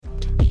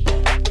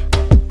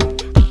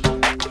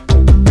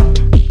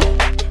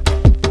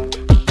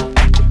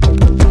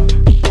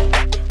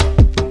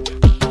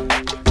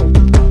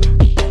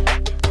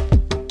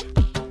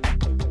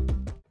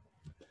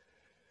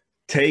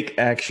Take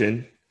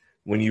action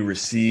when you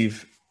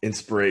receive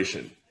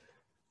inspiration.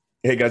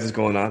 Hey guys, what's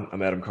going on?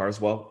 I'm Adam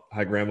Carswell.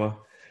 Hi, Grandma.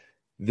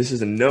 This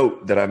is a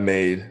note that I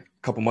made a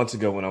couple months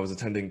ago when I was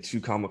attending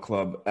 2 Comma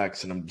Club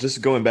X, and I'm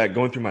just going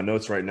through my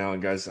notes right now.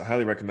 And guys, I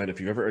highly recommend if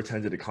you've ever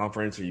attended a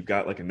conference or you've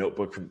got like a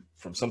notebook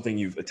from something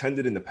you've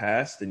attended in the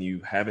past and you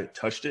haven't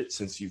touched it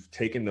since you've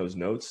taken those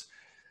notes.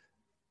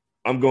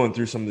 I'm going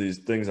through some of these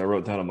things I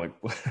wrote down. I'm like,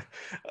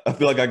 I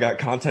feel like I got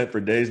content for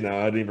days now.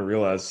 I didn't even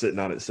realize sitting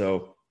on it.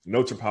 So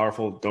notes are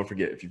powerful. Don't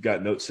forget, if you've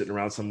got notes sitting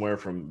around somewhere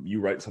from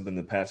you writing something in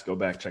the past, go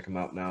back, check them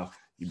out now.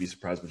 You'd be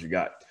surprised what you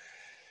got.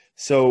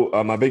 So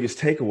my biggest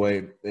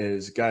takeaway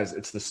is, guys,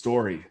 it's the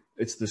story.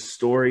 It's the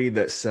story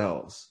that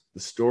sells.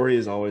 The story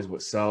is always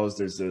what sells.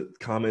 There's a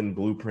common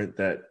blueprint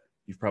that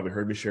you've probably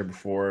heard me share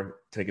before,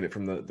 taking it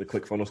from the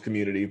ClickFunnels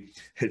community.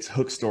 It's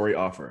hook, story,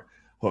 offer.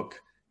 Hook.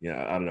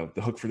 Yeah, I don't know.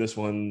 The hook for this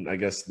one, I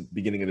guess the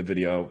beginning of the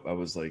video, I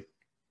was like,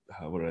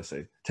 what did I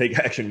say? Take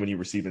action when you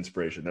receive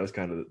inspiration. That was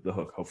kind of the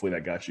hook. Hopefully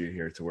that got you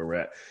here to where we're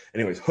at.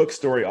 Anyways, hook,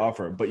 story,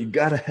 offer. But you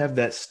got to have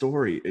that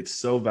story. It's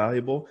so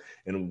valuable.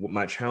 And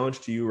my challenge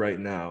to you right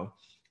now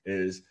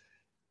is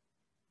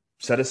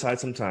set aside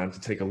some time to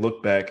take a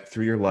look back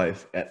through your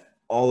life at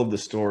all of the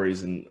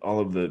stories and all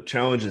of the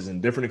challenges and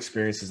different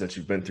experiences that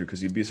you've been through,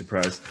 because you'd be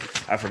surprised.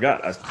 I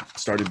forgot. I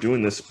started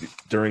doing this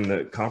during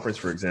the conference,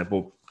 for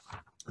example,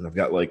 and I've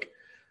got like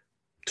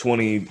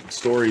 20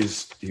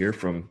 stories here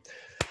from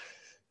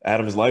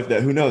Adam's life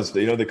that, who knows,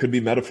 they could be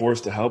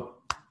metaphors to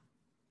help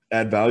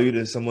add value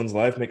to someone's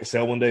life, make a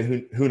sale one day,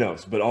 who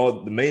knows. But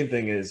the main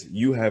thing is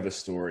you have a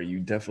story. You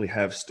definitely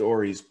have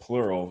stories,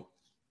 plural.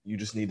 You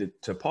just need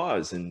to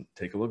pause and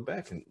take a look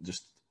back and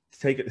just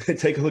take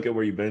a look at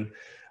where you've been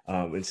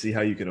and see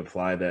how you can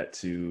apply that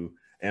to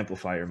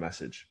amplify your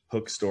message.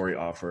 Hook, story,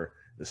 offer.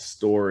 The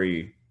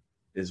story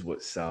is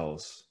what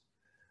sells.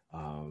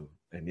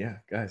 And yeah,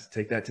 guys,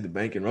 take that to the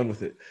bank and run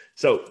with it.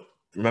 So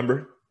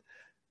remember,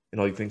 in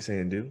all you think, say,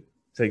 and do,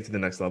 take it to the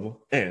next level.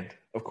 And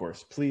of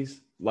course,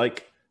 please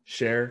like,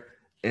 share,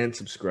 and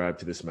subscribe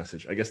to this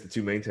message. I guess the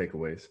 2 main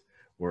takeaways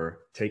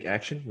were take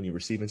action when you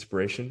receive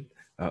inspiration.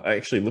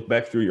 Actually look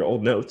back through your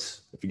old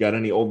notes. If you got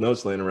any old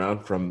notes laying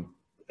around from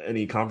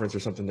any conference or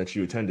something that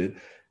you attended,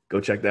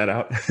 go check that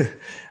out.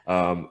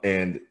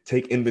 And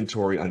take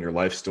inventory on your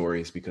life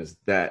stories, because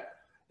that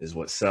is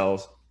what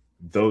sells.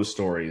 Those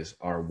stories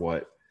are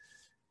what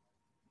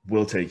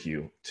will take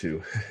you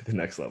to the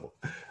next level.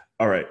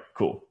 All right,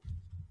 cool.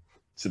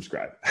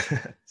 Subscribe.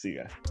 See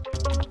you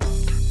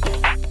guys.